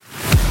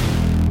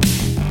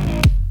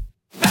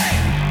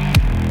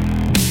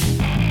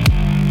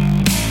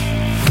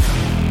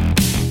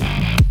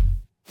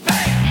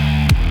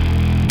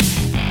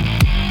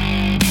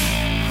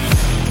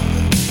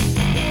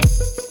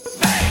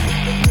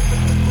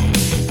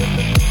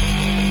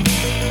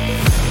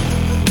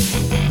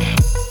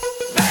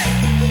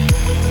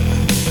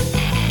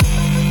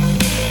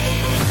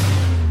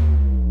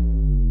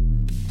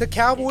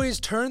Cowboys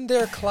turned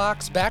their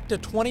clocks back to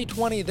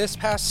 2020 this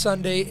past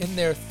Sunday in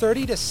their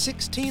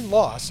 30-16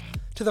 loss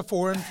to the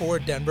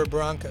 4-4 Denver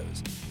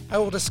Broncos. I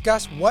will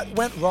discuss what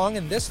went wrong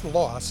in this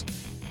loss,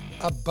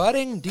 a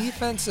budding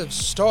defensive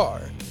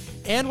star,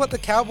 and what the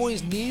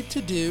Cowboys need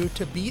to do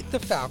to beat the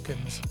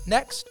Falcons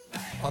next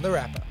on the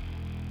wrap-up.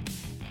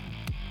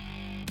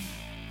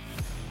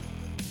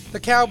 The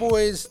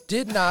Cowboys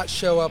did not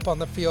show up on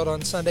the field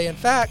on Sunday. In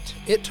fact,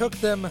 it took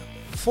them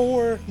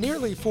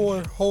nearly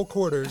four whole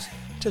quarters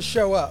to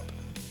show up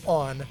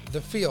on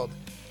the field.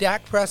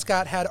 Dak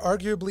Prescott had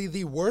arguably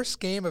the worst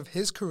game of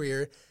his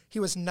career. He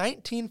was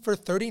 19 for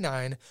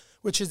 39,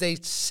 which is a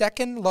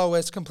second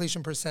lowest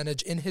completion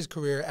percentage in his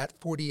career at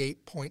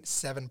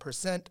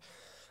 48.7%,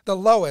 the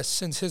lowest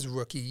since his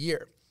rookie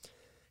year.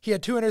 He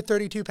had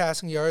 232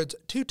 passing yards,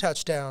 2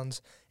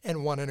 touchdowns,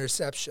 and 1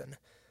 interception.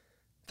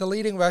 The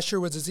leading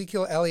rusher was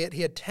Ezekiel Elliott.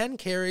 He had 10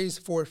 carries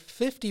for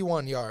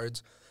 51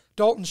 yards.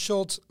 Dalton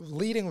Schultz,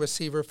 leading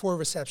receiver, 4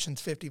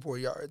 receptions, 54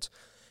 yards.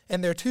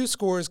 And their 2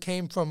 scores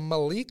came from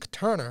Malik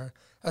Turner,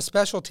 a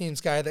special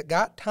teams guy that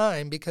got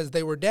time because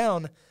they were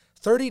down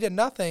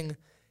 30-0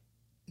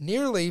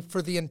 nearly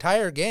for the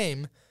entire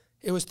game.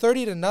 It was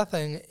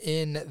 30-0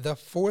 in the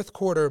fourth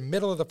quarter,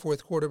 middle of the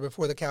fourth quarter,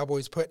 before the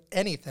Cowboys put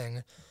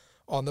anything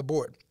on the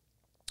board.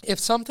 If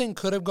something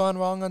could have gone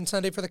wrong on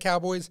Sunday for the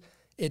Cowboys,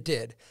 it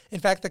did.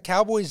 In fact, the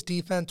Cowboys'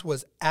 defense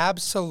was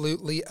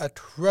absolutely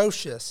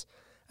atrocious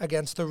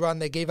against the run.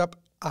 They gave up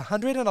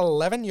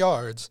 111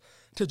 yards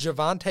to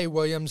Javonte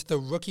Williams, the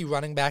rookie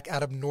running back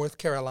out of North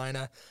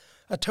Carolina.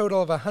 A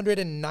total of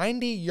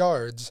 190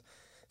 yards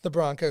the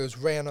Broncos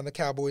ran on the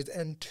Cowboys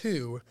and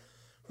 2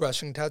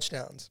 rushing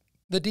touchdowns.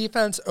 The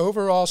defense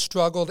overall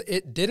struggled.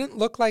 It didn't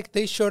look like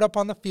they showed up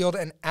on the field,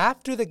 and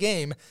after the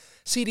game,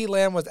 CeeDee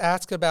Lamb was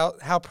asked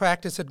about how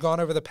practice had gone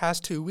over the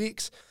past 2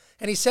 weeks,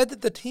 and he said that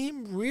the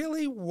team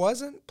really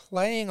wasn't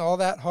playing all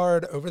that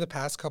hard over the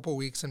past couple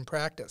weeks in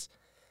practice.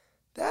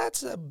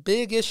 That's a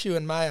big issue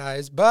in my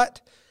eyes, but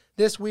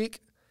this week,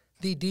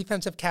 the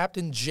defensive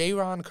captain,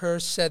 Jaron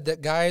Kearse, said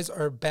that guys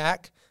are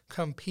back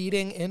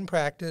competing in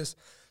practice,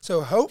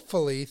 so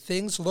hopefully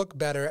things look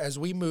better as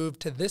we move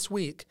to this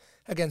week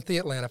against the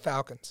Atlanta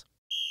Falcons.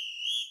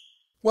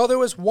 Well, there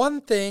was one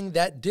thing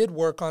that did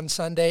work on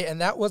Sunday, and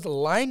that was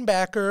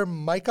linebacker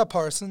Micah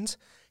Parsons.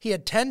 He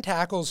had 10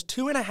 tackles,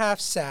 2.5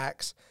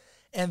 sacks,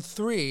 and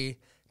 3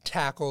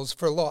 tackles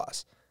for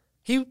loss.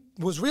 He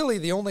was really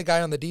the only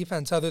guy on the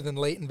defense other than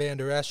Leighton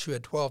Vander Esch, who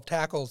had 12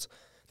 tackles,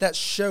 that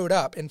showed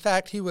up. In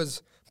fact, he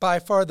was by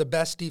far the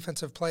best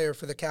defensive player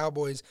for the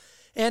Cowboys,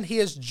 and he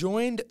has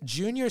joined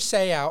Junior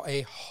Seau,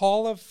 a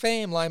Hall of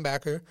Fame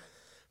linebacker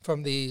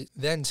from the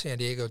then San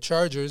Diego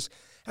Chargers,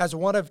 as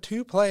one of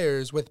 2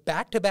 players with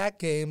back-to-back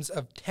games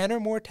of 10 or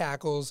more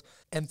tackles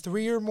and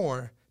 3 or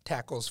more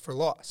tackles for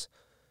loss.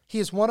 He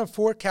is one of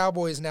 4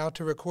 Cowboys now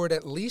to record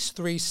at least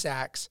 3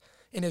 sacks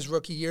in his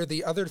rookie year.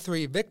 The other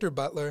 3, Victor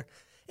Butler,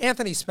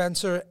 Anthony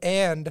Spencer,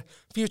 and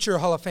future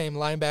Hall of Fame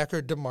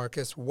linebacker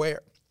DeMarcus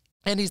Ware.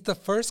 And he's the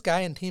first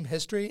guy in team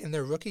history in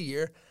their rookie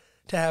year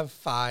to have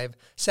 5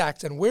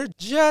 sacks. And we're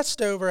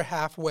just over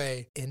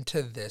halfway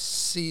into this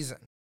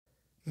season.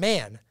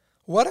 Man,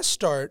 what a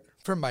start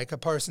for Micah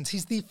Parsons.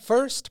 He's the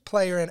first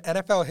player in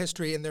NFL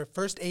history in their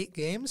first 8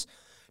 games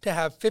to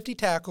have 50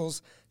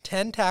 tackles,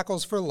 10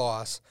 tackles for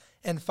loss,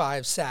 and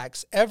 5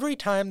 sacks. Every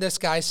time this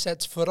guy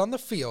sets foot on the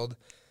field,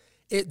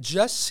 it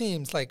just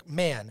seems like,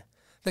 man,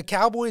 the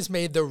Cowboys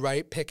made the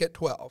right pick at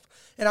 12.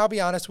 And I'll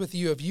be honest with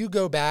you, if you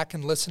go back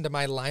and listen to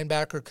my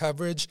linebacker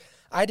coverage,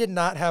 I did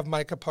not have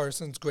Micah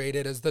Parsons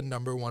graded as the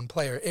number 1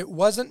 player. It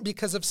wasn't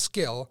because of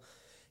skill.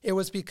 It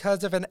was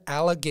because of an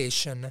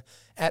allegation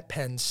at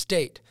Penn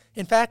State.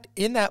 In fact,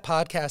 in that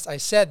podcast, I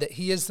said that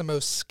he is the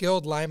most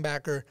skilled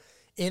linebacker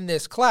in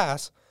this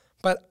class,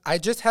 but I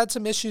just had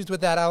some issues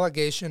with that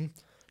allegation.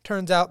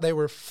 Turns out they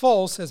were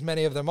false, as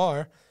many of them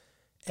are,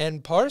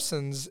 and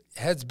Parsons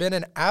has been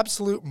an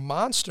absolute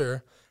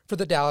monster for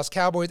the Dallas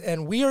Cowboys,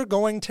 and we are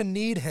going to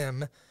need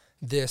him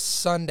this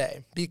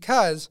Sunday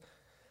because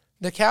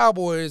the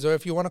Cowboys, or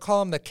if you want to call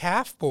them the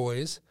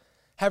Calfboys,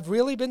 have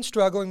really been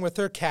struggling with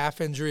their calf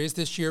injuries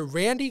this year.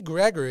 Randy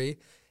Gregory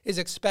is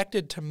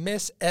expected to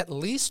miss at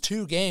least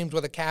 2 games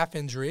with a calf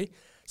injury,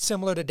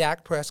 similar to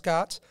Dak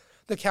Prescott's.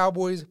 The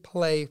Cowboys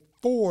play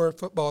 4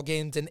 football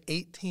games in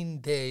 18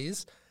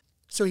 days,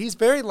 so he's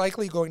very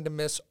likely going to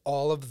miss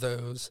all of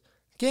those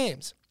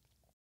games.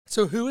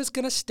 So who is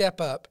going to step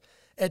up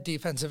at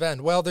defensive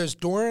end? Well, there's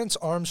Dorrance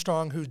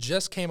Armstrong, who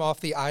just came off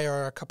the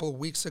IR a couple of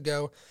weeks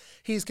ago.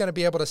 He's going to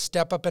be able to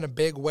step up in a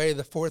big way,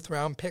 the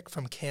 4th-round pick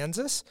from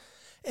Kansas.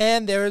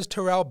 And there is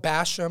Terrell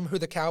Basham, who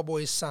the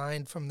Cowboys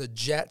signed from the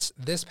Jets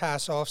this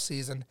past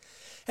offseason.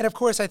 And, of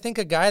course, I think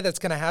a guy that's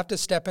going to have to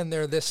step in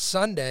there this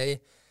Sunday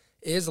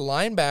is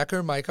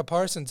linebacker Micah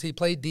Parsons. He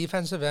played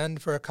defensive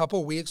end for a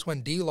couple weeks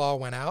when D-Law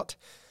went out,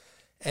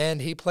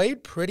 and he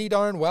played pretty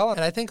darn well,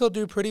 and I think he'll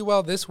do pretty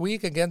well this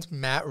week against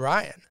Matt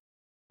Ryan.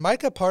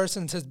 Micah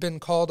Parsons has been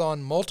called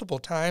on multiple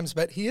times,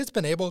 but he has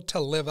been able to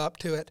live up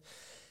to it.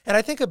 And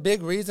I think a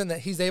big reason that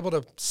he's able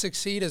to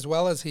succeed as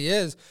well as he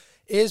is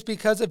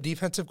because of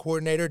defensive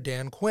coordinator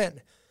Dan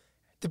Quinn.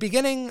 The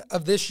beginning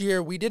of this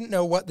year, we didn't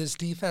know what this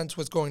defense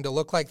was going to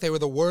look like. They were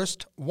the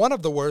worst, one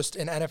of the worst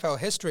in NFL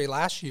history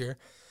last year.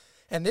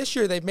 And this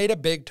year, they've made a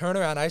big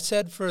turnaround. I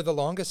said for the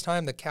longest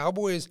time, the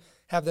Cowboys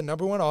have the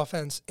number one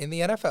offense in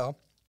the NFL.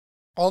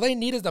 All they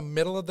need is a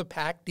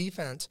middle-of-the-pack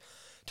defense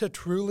to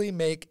truly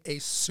make a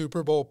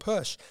Super Bowl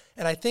push.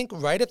 And I think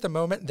right at the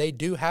moment, they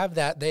do have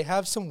that. They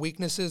have some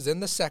weaknesses in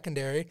the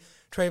secondary.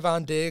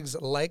 Trayvon Diggs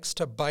likes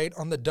to bite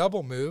on the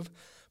double move.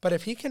 But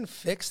if he can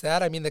fix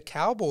that, I mean, the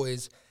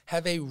Cowboys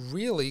have a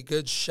really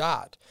good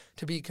shot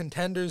to be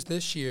contenders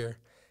this year,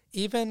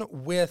 even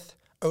with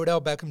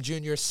Odell Beckham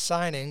Jr.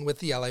 signing with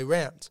the LA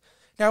Rams.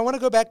 Now, I want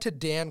to go back to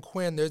Dan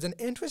Quinn. There's an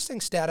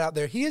interesting stat out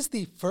there. He is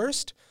the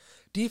first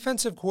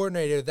defensive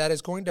coordinator that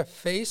is going to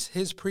face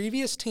his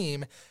previous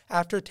team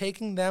after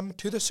taking them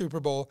to the Super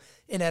Bowl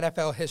in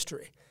NFL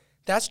history.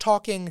 That's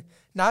talking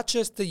not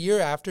just the year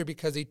after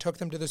because he took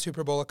them to the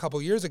Super Bowl a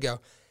couple years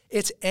ago.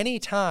 It's any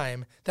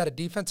time that a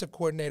defensive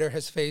coordinator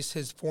has faced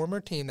his former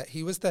team that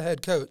he was the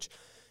head coach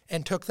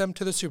and took them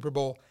to the Super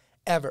Bowl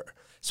ever.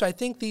 So I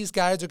think these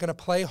guys are going to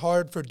play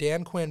hard for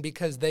Dan Quinn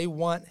because they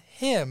want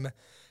him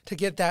to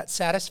get that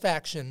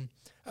satisfaction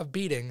of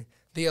beating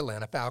the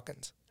Atlanta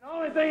Falcons. The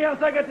only thing else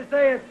I got to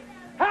say is,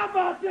 how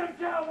about them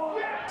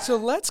Cowboys? So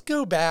let's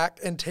go back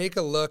and take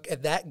a look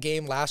at that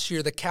game last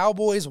year. The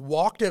Cowboys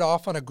walked it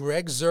off on a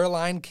Greg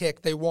Zuerlein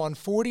kick. They won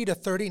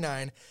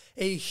 40-39,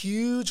 a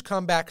huge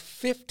comeback,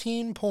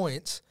 15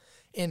 points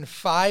in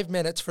 5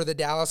 minutes for the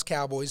Dallas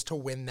Cowboys to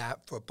win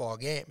that football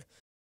game.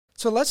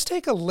 So let's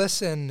take a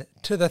listen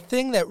to the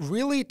thing that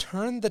really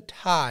turned the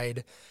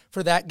tide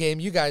for that game.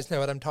 You guys know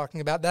what I'm talking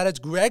about. That is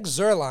Greg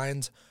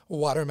Zuerlein's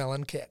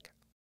watermelon kick.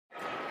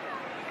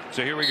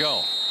 So here we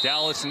go.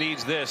 Dallas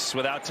needs this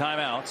without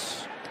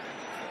timeouts.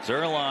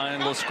 Zuerlein,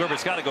 little squibber.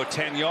 It's got to go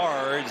 10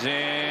 yards,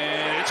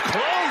 and it's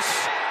close.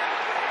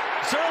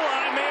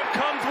 Zuerlein may have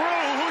come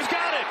through. Who's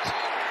got it?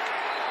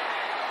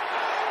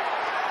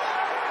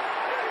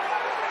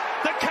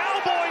 The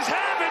Cowboys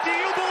have it. Do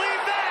you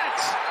believe that?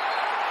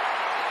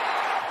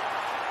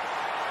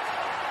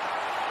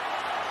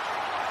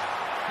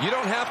 You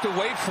don't have to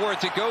wait for it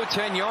to go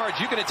 10 yards.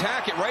 You can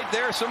attack it right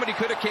there. Somebody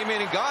could have came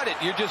in and got it.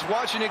 You're just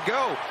watching it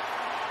go.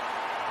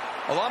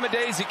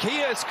 Olamide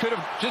Zaccheaus could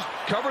have just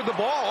covered the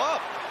ball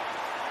up.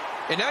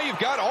 And now you've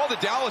got all the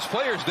Dallas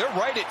players. They're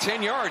right at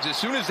 10 yards. As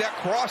soon as that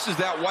crosses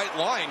that white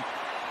line,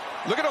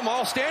 look at them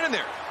all standing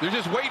there. They're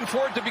just waiting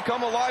for it to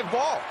become a live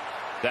ball.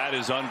 That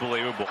is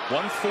unbelievable.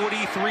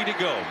 1:43 to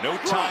go. No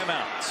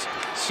timeouts.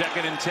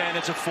 2nd and 10.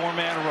 It's a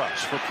 4-man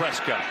rush for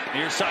Prescott.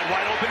 Near side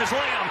wide open is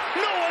Lamb.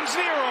 No one's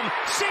near him.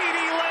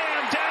 CeeDee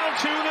Lamb down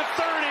to the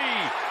 30.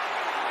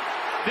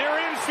 They're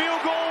in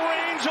field goal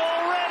range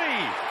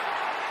already.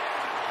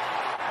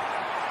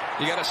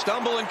 You got a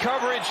stumble in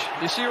coverage.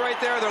 You see right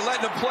there, they're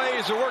letting them play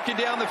as they're working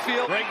down the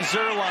field. Greg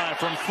Zuerlein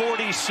from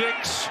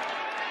 46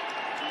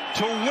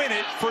 to win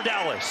it for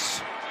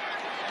Dallas.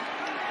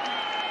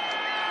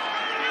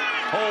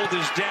 Hold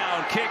is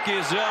down, kick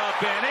is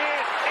up, and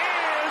it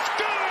is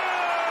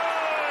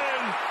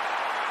good!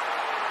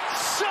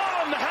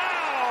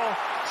 Somehow,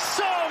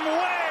 some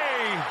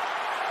way,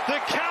 the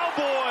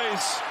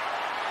Cowboys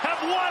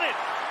have won it.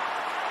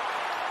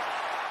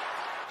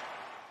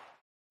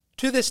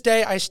 To this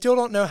day, I still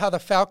don't know how the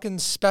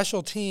Falcons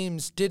special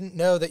teams didn't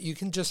know that you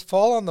can just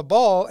fall on the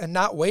ball and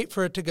not wait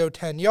for it to go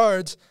 10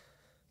 yards,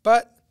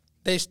 but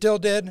they still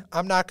did.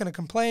 I'm not going to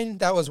complain.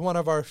 That was one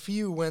of our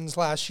few wins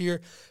last year.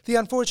 The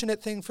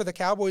unfortunate thing for the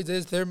Cowboys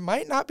is there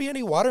might not be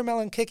any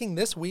watermelon kicking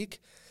this week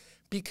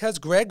because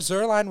Greg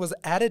Zuerlein was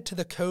added to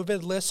the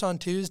COVID list on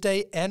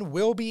Tuesday and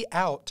will be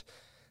out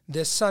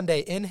this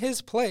Sunday. In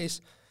his place,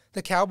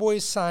 the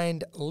Cowboys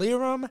signed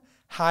Liram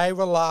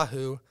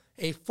Hajrullahu,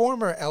 a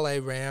former LA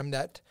Ram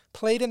that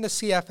played in the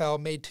CFL,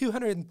 made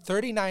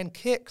 239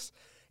 kicks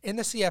in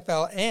the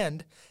CFL,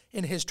 and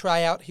in his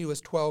tryout, he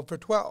was 12 for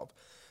 12.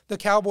 The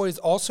Cowboys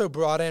also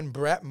brought in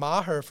Brett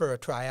Maher for a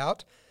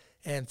tryout,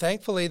 and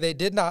thankfully they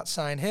did not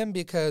sign him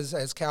because,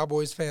 as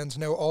Cowboys fans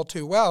know all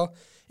too well,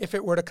 if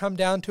it were to come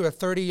down to a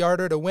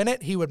 30-yarder to win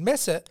it, he would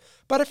miss it,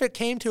 but if it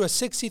came to a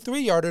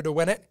 63-yarder to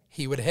win it,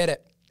 he would hit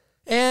it.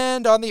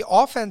 And on the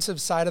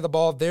offensive side of the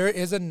ball, there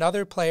is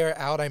another player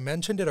out. I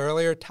mentioned it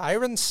earlier.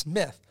 Tyron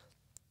Smith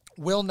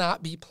will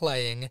not be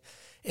playing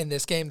in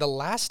this game. The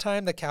last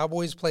time the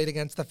Cowboys played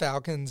against the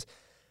Falcons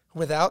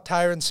without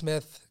Tyron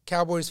Smith,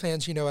 Cowboys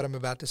fans, you know what I'm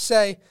about to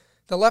say,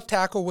 the left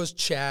tackle was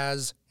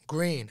Chaz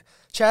Green.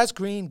 Chaz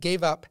Green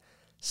gave up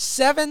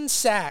 7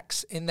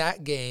 sacks in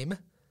that game.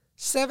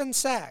 7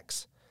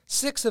 sacks.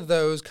 6 of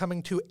those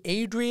coming to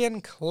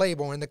Adrian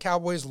Claiborne. The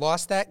Cowboys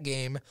lost that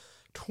game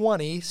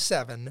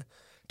 27-7.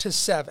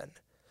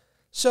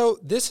 So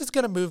this is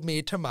going to move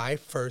me to my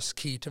first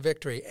key to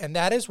victory, and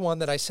that is one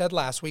that I said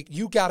last week.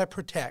 You got to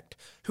protect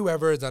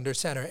whoever is under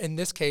center. In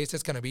this case,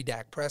 it's going to be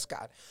Dak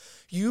Prescott.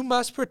 You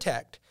must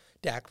protect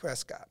Dak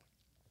Prescott.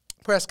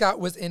 Prescott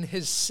was in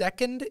his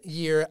 2nd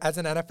year as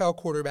an NFL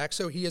quarterback,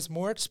 so he is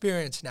more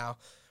experienced now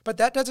But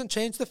that doesn't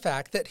change the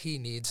fact that he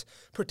needs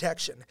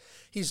protection.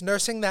 He's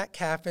nursing that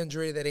calf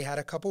injury that he had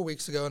a couple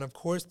weeks ago, and of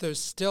course there's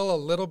still a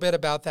little bit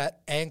about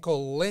that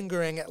ankle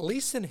lingering, at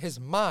least in his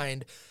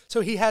mind,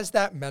 so he has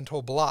that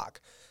mental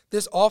block.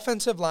 This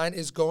offensive line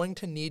is going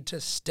to need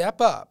to step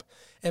up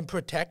and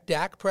protect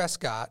Dak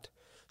Prescott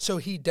so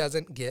he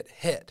doesn't get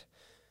hit.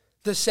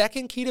 The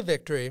second key to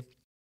victory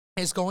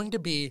is going to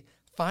be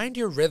find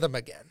your rhythm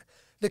again.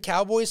 The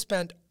Cowboys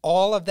spent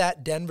all of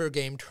that Denver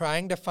game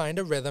trying to find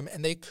a rhythm,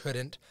 and they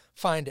couldn't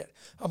find it.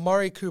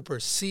 Amari Cooper,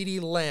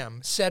 CeeDee Lamb,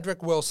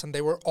 Cedric Wilson,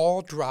 they were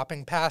all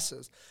dropping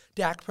passes.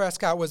 Dak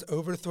Prescott was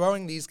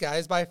overthrowing these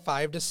guys by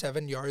 5 to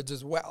 7 yards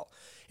as well.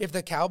 If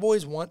the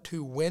Cowboys want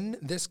to win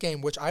this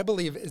game, which I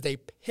believe is a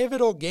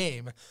pivotal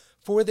game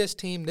for this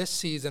team this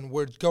season,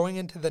 we're going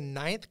into the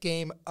 9th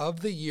game of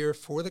the year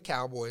for the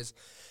Cowboys.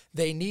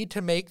 They need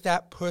to make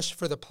that push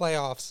for the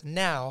playoffs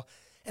now,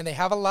 and they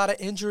have a lot of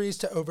injuries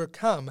to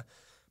overcome,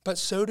 but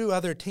so do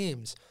other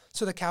teams.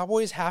 So the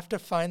Cowboys have to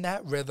find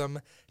that rhythm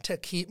to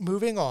keep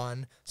moving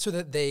on so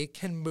that they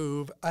can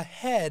move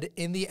ahead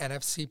in the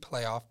NFC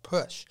playoff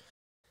push.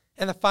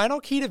 And the final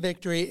key to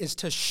victory is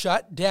to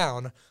shut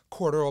down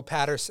Cordarrelle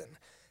Patterson.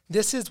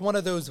 This is one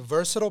of those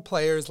versatile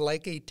players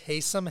like a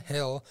Taysom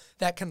Hill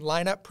that can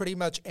line up pretty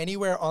much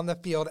anywhere on the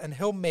field, and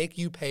he'll make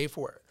you pay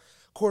for it.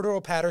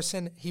 Cordarrelle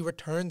Patterson, he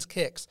returns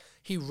kicks,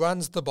 he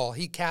runs the ball,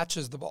 he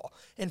catches the ball.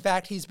 In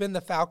fact, he's been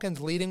the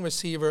Falcons' leading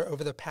receiver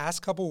over the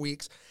past couple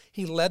weeks.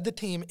 He led the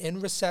team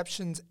in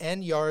receptions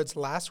and yards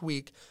last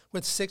week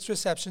with 6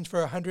 receptions for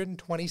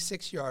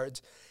 126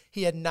 yards.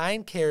 He had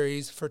 9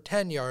 carries for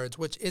 10 yards,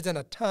 which isn't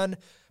a ton,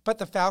 but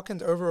the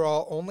Falcons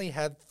overall only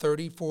had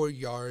 34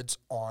 yards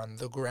on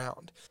the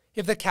ground.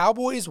 If the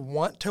Cowboys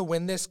want to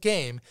win this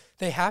game,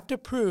 they have to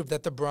prove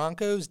that the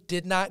Broncos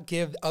did not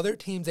give other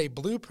teams a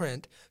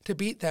blueprint to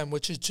beat them,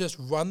 which is just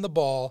run the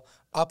ball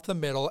up the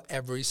middle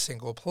every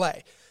single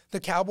play. The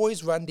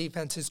Cowboys' run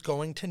defense is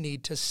going to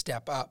need to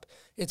step up.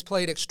 It's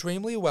played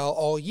extremely well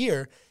all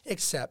year,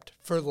 except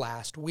for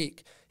last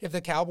week. If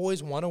the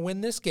Cowboys want to win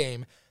this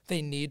game,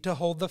 they need to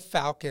hold the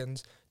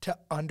Falcons to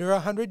under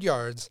 100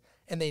 yards,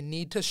 and they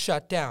need to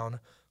shut down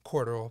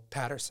Cordarrelle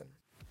Patterson.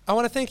 I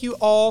want to thank you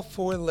all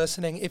for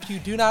listening. If you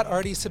do not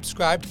already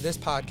subscribe to this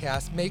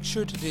podcast, make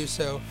sure to do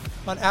so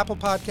on Apple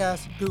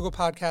Podcasts, Google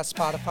Podcasts,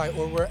 Spotify,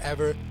 or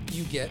wherever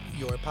you get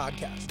your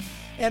podcasts.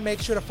 And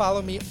make sure to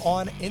follow me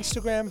on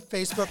Instagram,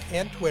 Facebook,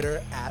 and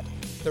Twitter at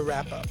The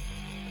Wrap Up.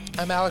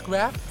 I'm Alec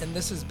Rapp, and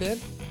this has been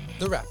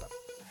The Wrap Up.